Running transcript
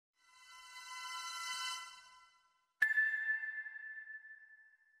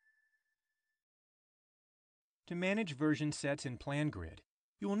To manage version sets in PlanGrid,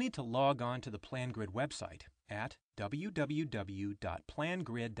 you will need to log on to the PlanGrid website at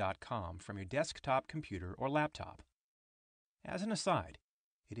www.plangrid.com from your desktop computer or laptop. As an aside,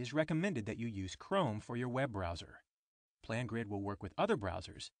 it is recommended that you use Chrome for your web browser. PlanGrid will work with other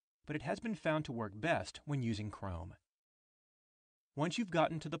browsers, but it has been found to work best when using Chrome. Once you've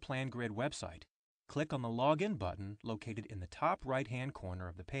gotten to the PlanGrid website, click on the Login button located in the top right-hand corner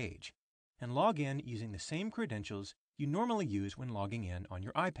of the page, and log in using the same credentials you normally use when logging in on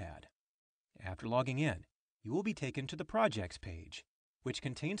your iPad. After logging in, you will be taken to the Projects page, which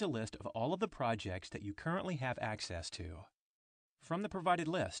contains a list of all of the projects that you currently have access to. From the provided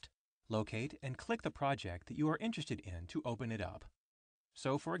list, locate and click the project that you are interested in to open it up.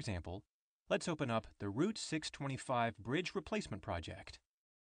 So, for example, let's open up the Route 625 Bridge Replacement Project.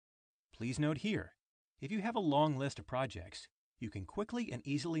 Please note here, if you have a long list of projects, you can quickly and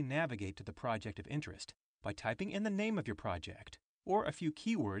easily navigate to the project of interest by typing in the name of your project or a few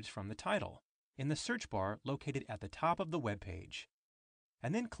keywords from the title in the search bar located at the top of the web page,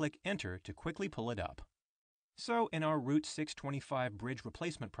 and then click Enter to quickly pull it up. So in our Route 625 Bridge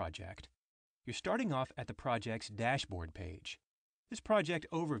Replacement project, you're starting off at the project's dashboard page. This project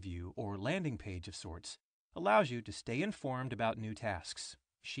overview or landing page of sorts allows you to stay informed about new tasks,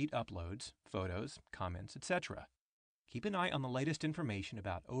 sheet uploads, photos, comments, etc. Keep an eye on the latest information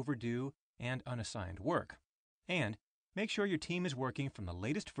about overdue and unassigned work, and make sure your team is working from the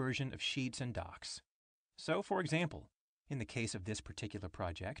latest version of Sheets and Docs. So, for example, in the case of this particular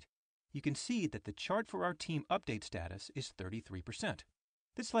project, you can see that the chart for our team update status is 33%.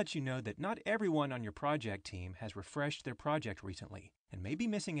 This lets you know that not everyone on your project team has refreshed their project recently and may be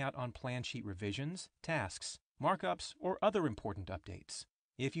missing out on plan sheet revisions, tasks, markups, or other important updates.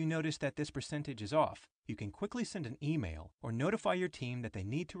 If you notice that this percentage is off, you can quickly send an email or notify your team that they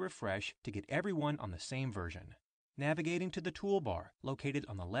need to refresh to get everyone on the same version. Navigating to the toolbar located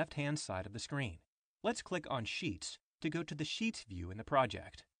on the left-hand side of the screen, let's click on Sheets to go to the Sheets view in the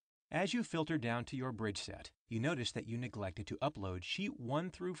project. As you filter down to your bridge set, you notice that you neglected to upload Sheet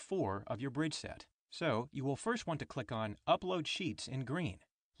 1 through 4 of your bridge set. So you will first want to click on Upload Sheets in green,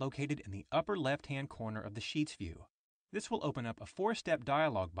 located in the upper left-hand corner of the Sheets view. This will open up a 4-step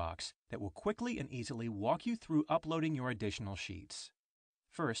dialog box that will quickly and easily walk you through uploading your additional sheets.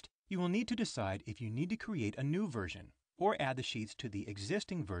 First, you will need to decide if you need to create a new version or add the sheets to the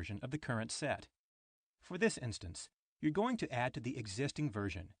existing version of the current set. For this instance, you're going to add to the existing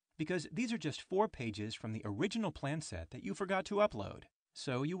version because these are just 4 pages from the original plan set that you forgot to upload.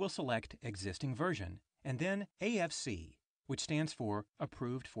 So you will select Existing Version and then AFC, which stands for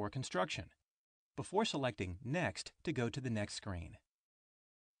Approved for Construction, before selecting Next to go to the next screen.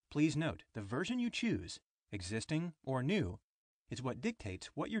 Please note the version you choose, existing or new, is what dictates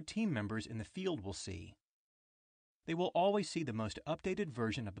what your team members in the field will see. They will always see the most updated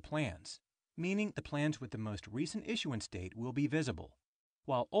version of the plans, meaning the plans with the most recent issuance date will be visible,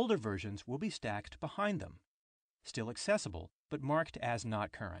 while older versions will be stacked behind them, still accessible but marked as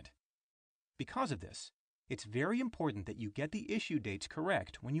not current. Because of this, it's very important that you get the issue dates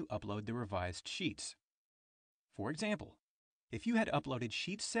correct when you upload the revised sheets. For example, if you had uploaded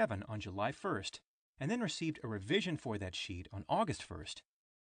Sheet 7 on July 1st and then received a revision for that sheet on August 1st,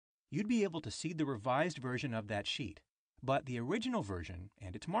 you'd be able to see the revised version of that sheet, but the original version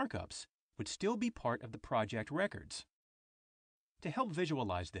and its markups would still be part of the project records. To help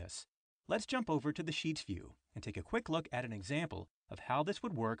visualize this, let's jump over to the Sheets view and take a quick look at an example of how this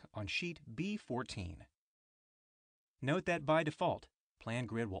would work on Sheet B14. Note that by default,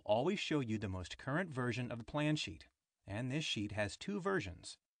 PlanGrid will always show you the most current version of the plan sheet, and this sheet has 2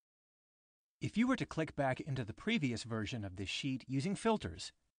 versions. If you were to click back into the previous version of this sheet using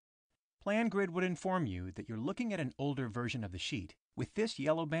filters, PlanGrid would inform you that you're looking at an older version of the sheet with this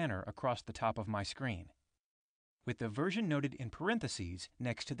yellow banner across the top of my screen, with the version noted in parentheses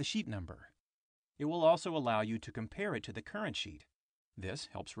next to the sheet number. It will also allow you to compare it to the current sheet. This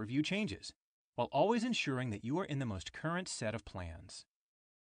helps review changes, while always ensuring that you are in the most current set of plans.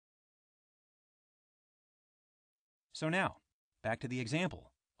 So now, back to the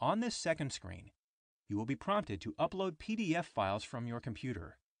example. On this second screen, you will be prompted to upload PDF files from your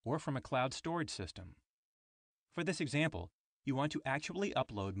computer or from a cloud storage system. For this example, you want to actually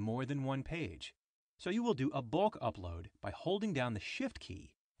upload more than one page, so you will do a bulk upload by holding down the Shift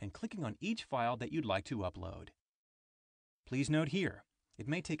key and clicking on each file that you'd like to upload. Please note here, it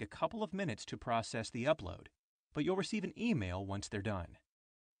may take a couple of minutes to process the upload, but you'll receive an email once they're done.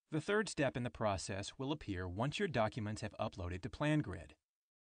 The third step in the process will appear once your documents have uploaded to PlanGrid.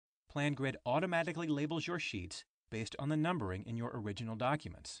 PlanGrid automatically labels your sheets based on the numbering in your original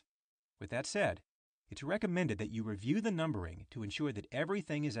documents. With that said, it's recommended that you review the numbering to ensure that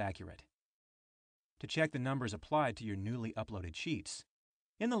everything is accurate. To check the numbers applied to your newly uploaded sheets,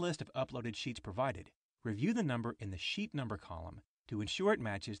 in the list of uploaded sheets provided, review the number in the sheet number column to ensure it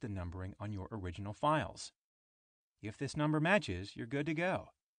matches the numbering on your original files. If this number matches, you're good to go.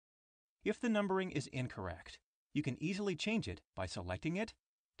 If the numbering is incorrect, you can easily change it by selecting it,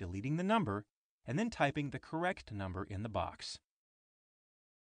 deleting the number, and then typing the correct number in the box.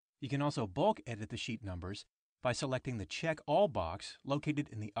 You can also bulk edit the sheet numbers by selecting the Check All box located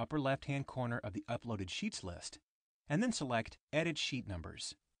in the upper left-hand corner of the Uploaded Sheets list, and then select Edit Sheet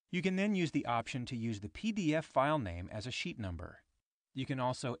Numbers. You can then use the option to use the PDF file name as a sheet number. You can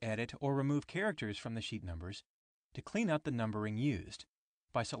also edit or remove characters from the sheet numbers to clean up the numbering used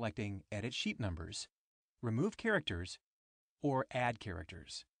by selecting Edit Sheet Numbers, Remove Characters, or Add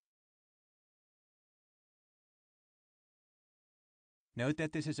Characters. Note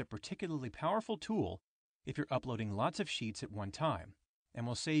that this is a particularly powerful tool if you're uploading lots of sheets at one time, and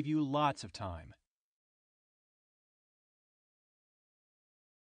will save you lots of time.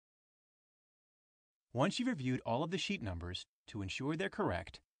 Once you've reviewed all of the sheet numbers to ensure they're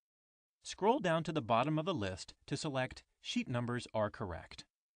correct, scroll down to the bottom of the list to select Sheet Numbers Are Correct.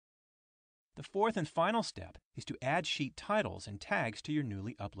 The fourth and final step is to add sheet titles and tags to your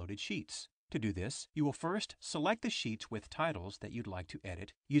newly uploaded sheets. To do this, you will first select the sheets with titles that you'd like to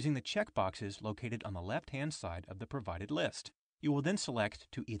edit using the checkboxes located on the left-hand side of the provided list. You will then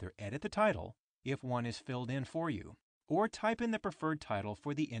select to either edit the title, if one is filled in for you, or type in the preferred title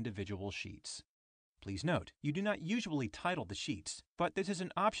for the individual sheets. Please note, you do not usually title the sheets, but this is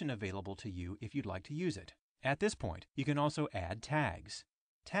an option available to you if you'd like to use it. At this point, you can also add tags.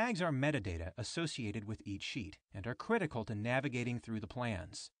 Tags are metadata associated with each sheet and are critical to navigating through the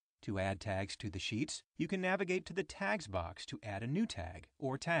plans. To add tags to the sheets, you can navigate to the Tags box to add a new tag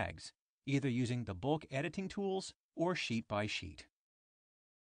or tags, either using the bulk editing tools or sheet by sheet.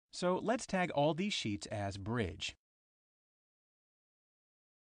 So let's tag all these sheets as Bridge,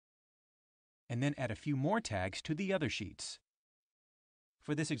 and then add a few more tags to the other sheets.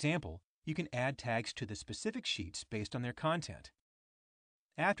 For this example, you can add tags to the specific sheets based on their content.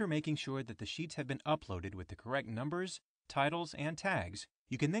 After making sure that the sheets have been uploaded with the correct numbers, titles, and tags,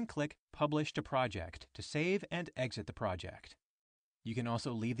 you can then click Publish to Project to save and exit the project. You can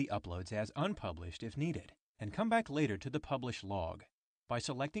also leave the uploads as unpublished if needed, and come back later to the Publish log by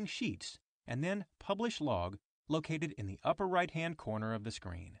selecting Sheets and then Publish log located in the upper right-hand corner of the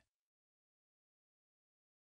screen.